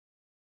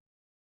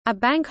A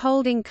bank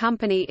holding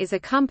company is a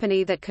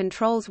company that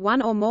controls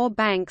one or more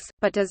banks,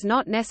 but does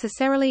not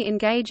necessarily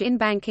engage in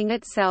banking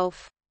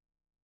itself.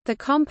 The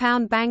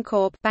compound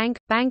Bancorp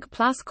bank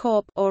plus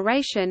corp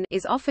oration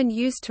is often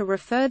used to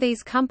refer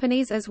these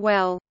companies as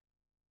well.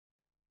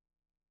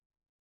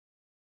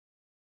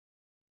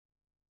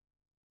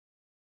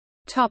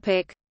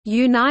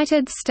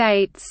 United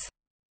States.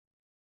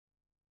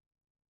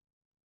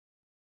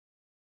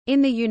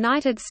 In the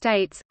United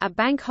States, a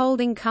bank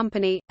holding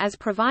company, as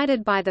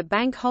provided by the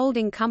Bank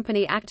Holding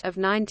Company Act of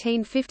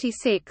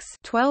 1956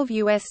 12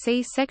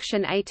 U.S.C.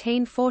 Section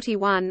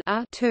 1841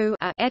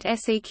 et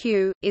seq.,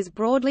 is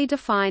broadly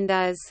defined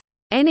as,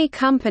 "any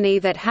company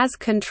that has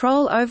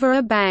control over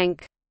a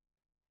bank."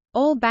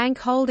 All bank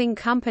holding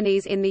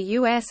companies in the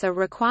U.S. are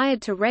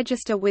required to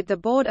register with the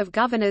Board of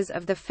Governors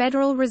of the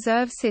Federal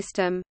Reserve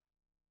System.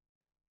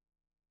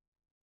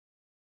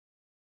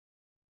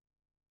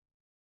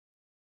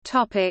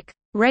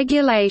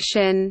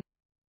 Regulation.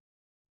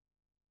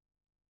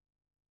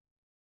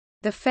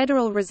 The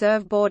Federal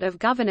Reserve Board of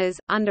Governors,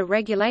 under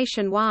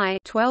Regulation Y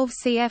 12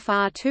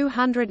 CFR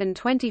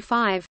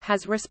 225,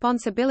 has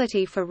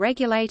responsibility for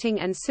regulating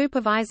and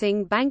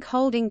supervising bank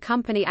holding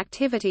company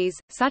activities,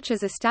 such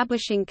as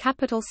establishing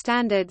capital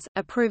standards,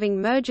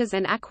 approving mergers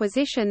and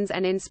acquisitions,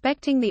 and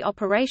inspecting the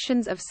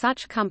operations of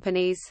such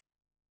companies.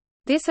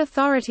 This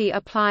authority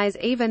applies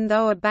even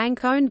though a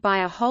bank owned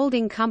by a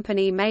holding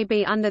company may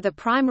be under the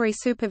primary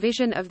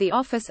supervision of the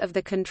Office of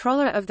the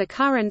Comptroller of the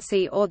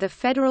Currency or the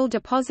Federal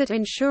Deposit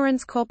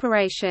Insurance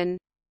Corporation.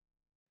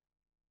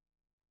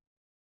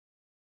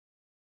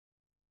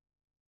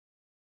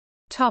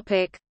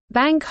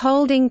 Bank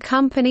holding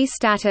company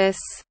status.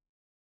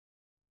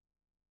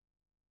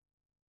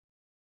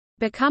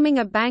 Becoming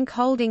a bank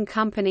holding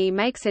company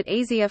makes it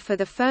easier for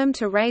the firm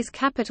to raise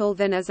capital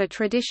than as a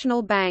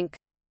traditional bank.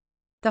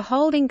 The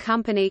holding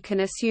company can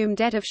assume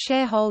debt of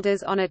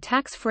shareholders on a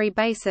tax-free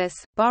basis,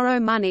 borrow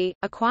money,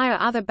 acquire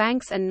other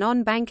banks and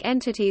non-bank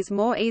entities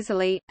more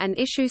easily, and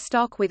issue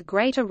stock with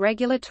greater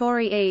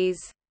regulatory ease.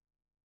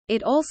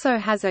 It also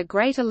has a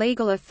greater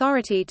legal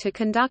authority to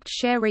conduct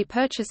share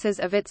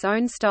repurchases of its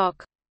own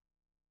stock.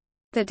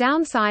 The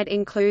downside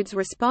includes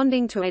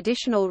responding to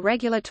additional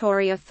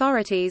regulatory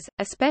authorities,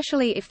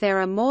 especially if there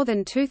are more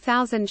than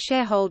 2,000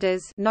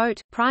 shareholders.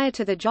 Note, prior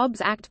to the Jobs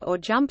Act or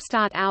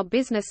Jumpstart Our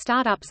Business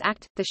Startups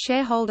Act, the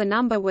shareholder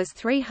number was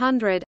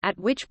 300, at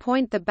which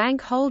point the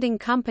bank holding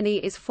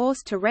company is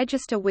forced to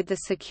register with the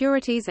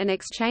Securities and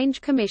Exchange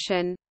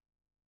Commission.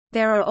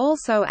 There are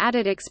also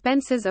added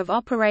expenses of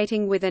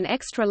operating with an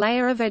extra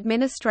layer of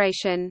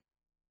administration.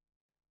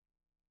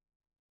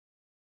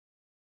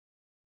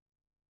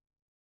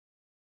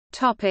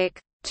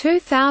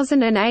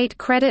 2008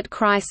 credit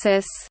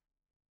crisis.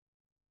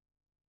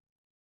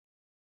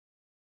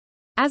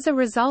 As a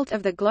result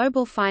of the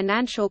global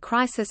financial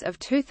crisis of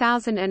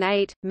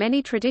 2008,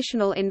 many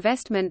traditional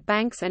investment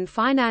banks and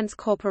finance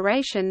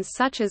corporations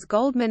such as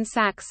Goldman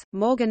Sachs,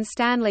 Morgan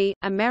Stanley,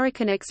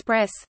 American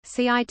Express,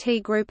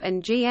 CIT Group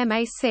and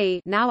GMAC,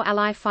 now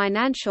Ally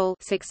Financial,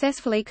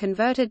 successfully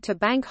converted to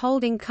bank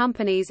holding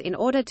companies in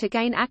order to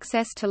gain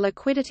access to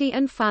liquidity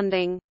and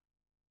funding.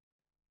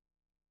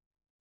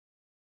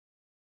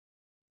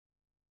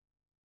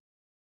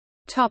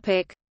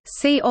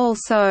 See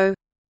also: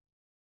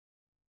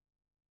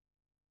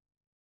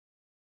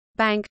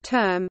 Bank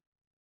term,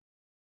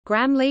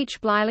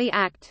 Gramm-Leach-Bliley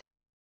Act.